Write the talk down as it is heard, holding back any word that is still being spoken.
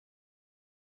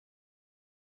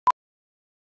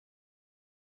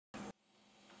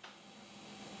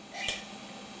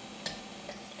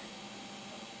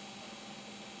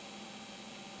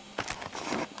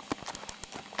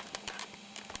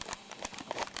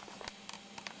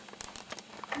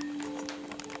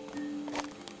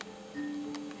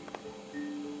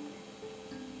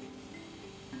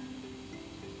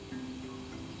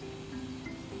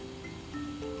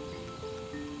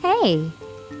Hey!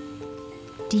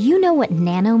 Do you know what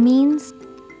nano means?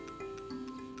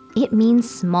 It means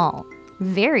small,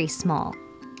 very small.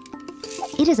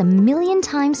 It is 1,000,000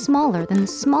 times smaller than the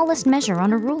smallest measure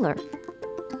on a ruler.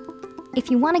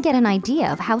 If you want to get an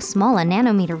idea of how small a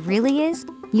nanometer really is,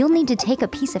 you'll need to take a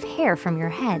piece of hair from your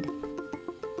head.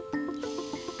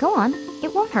 Go on,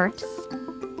 it won't hurt.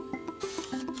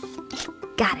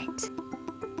 Got it.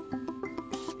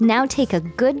 Now take a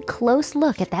good close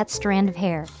look at that strand of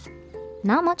hair.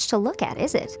 Not much to look at,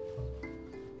 is it?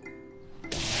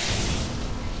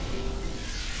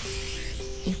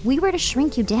 If we were to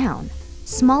shrink you down,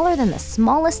 smaller than the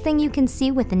smallest thing you can see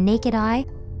with the naked eye,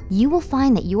 you will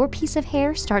find that your piece of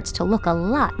hair starts to look a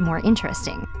lot more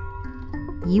interesting.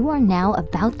 You are now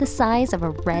about the size of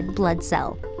a red blood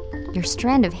cell. Your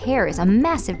strand of hair is a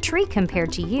massive tree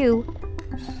compared to you.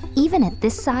 Even at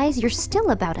this size, you're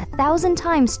still about 1,000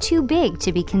 times too big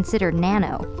to be considered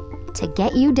nano. To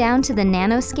get you down to the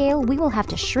nanoscale, we will have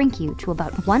to shrink you to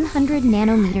about 100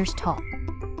 nanometers tall.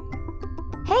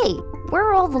 Hey, where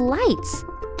are all the lights?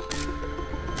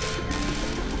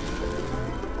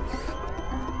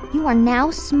 You are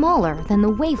now smaller than the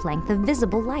wavelength of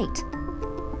visible light.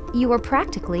 You are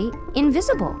practically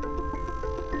invisible.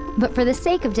 But for the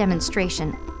sake of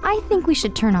demonstration, I think we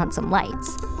should turn on some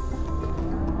lights.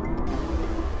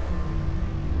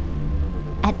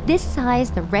 At this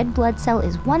size, the red blood cell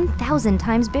is 1,000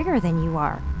 times bigger than you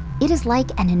are. It is like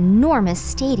an enormous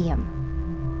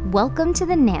stadium. Welcome to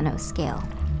the nanoscale.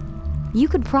 You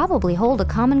could probably hold a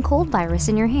common cold virus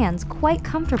in your hands quite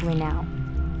comfortably now.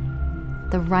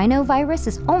 The rhinovirus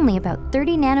is only about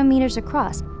 30 nanometers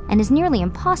across and is nearly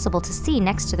impossible to see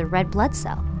next to the red blood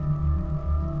cell.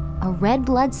 A red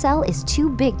blood cell is too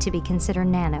big to be considered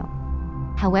nano.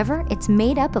 However, it's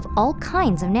made up of all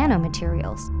kinds of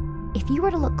nanomaterials. If you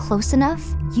were to look close enough,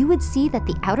 you would see that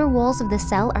the outer walls of the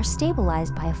cell are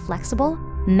stabilized by a flexible,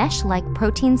 mesh-like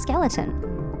protein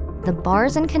skeleton. The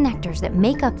bars and connectors that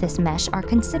make up this mesh are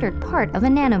considered part of a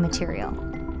nanomaterial.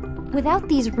 Without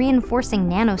these reinforcing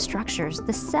nanostructures,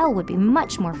 the cell would be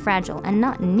much more fragile and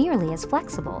not nearly as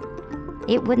flexible.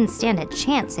 It wouldn't stand a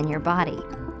chance in your body.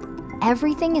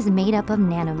 Everything is made up of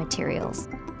nanomaterials.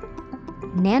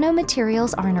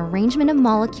 Nanomaterials are an arrangement of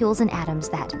molecules and atoms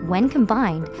that, when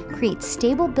combined, create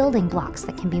stable building blocks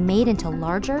that can be made into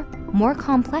larger, more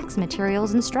complex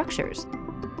materials and structures.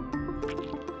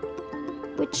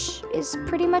 Which is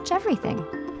pretty much everything,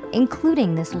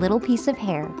 including this little piece of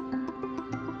hair.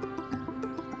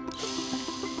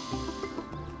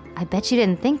 I bet you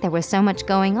didn't think there was so much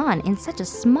going on in such a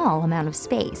small amount of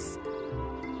space.